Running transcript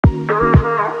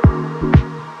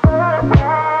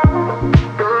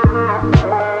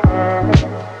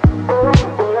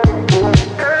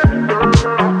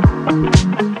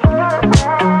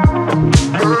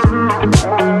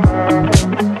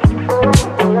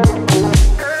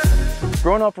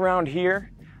Growing up around here,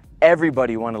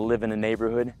 everybody wanted to live in a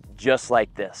neighborhood just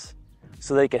like this,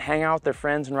 so they could hang out with their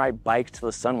friends and ride bikes till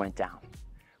the sun went down.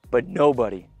 But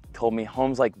nobody told me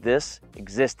homes like this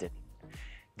existed.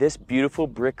 This beautiful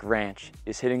brick ranch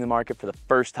is hitting the market for the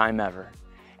first time ever,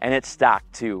 and it's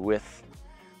stocked too with,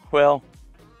 well,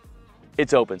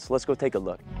 it's open, so let's go take a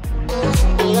look.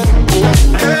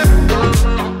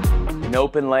 An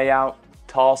open layout,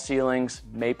 tall ceilings,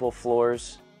 maple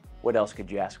floors. What else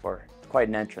could you ask for? Quite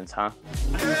an entrance, huh?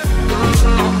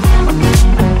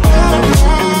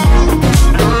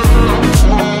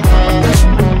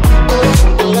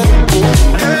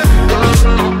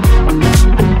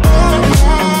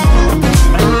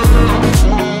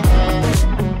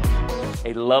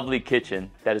 A lovely kitchen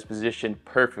that is positioned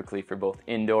perfectly for both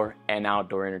indoor and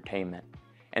outdoor entertainment.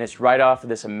 And it's right off of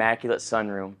this immaculate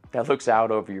sunroom that looks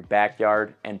out over your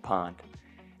backyard and pond.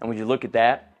 And when you look at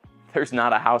that, there's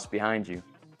not a house behind you.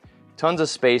 Tons of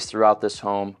space throughout this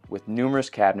home with numerous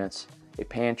cabinets, a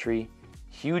pantry,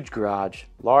 huge garage,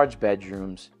 large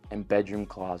bedrooms, and bedroom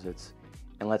closets.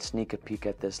 And let's sneak a peek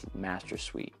at this master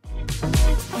suite.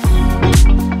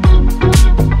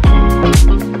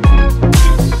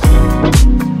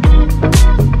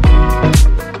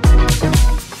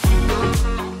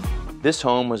 This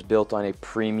home was built on a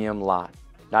premium lot.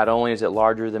 Not only is it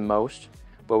larger than most,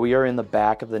 but we are in the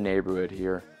back of the neighborhood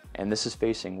here, and this is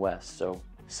facing west, so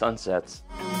sunsets.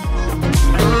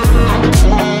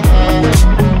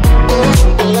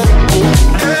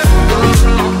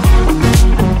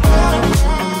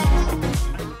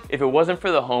 If it wasn't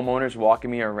for the homeowners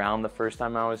walking me around the first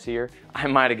time I was here, I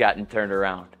might have gotten turned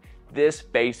around. This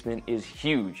basement is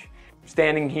huge.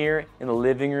 Standing here in the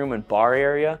living room and bar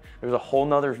area, there's a whole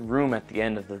nother room at the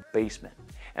end of the basement.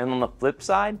 And on the flip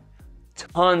side,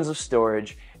 tons of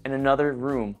storage and another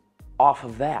room off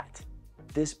of that.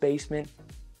 This basement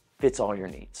fits all your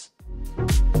needs.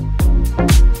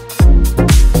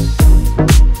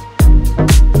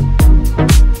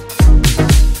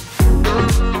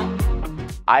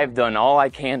 I've done all I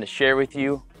can to share with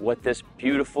you what this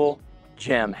beautiful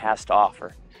gem has to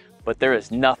offer, but there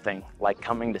is nothing like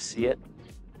coming to see it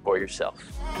for yourself.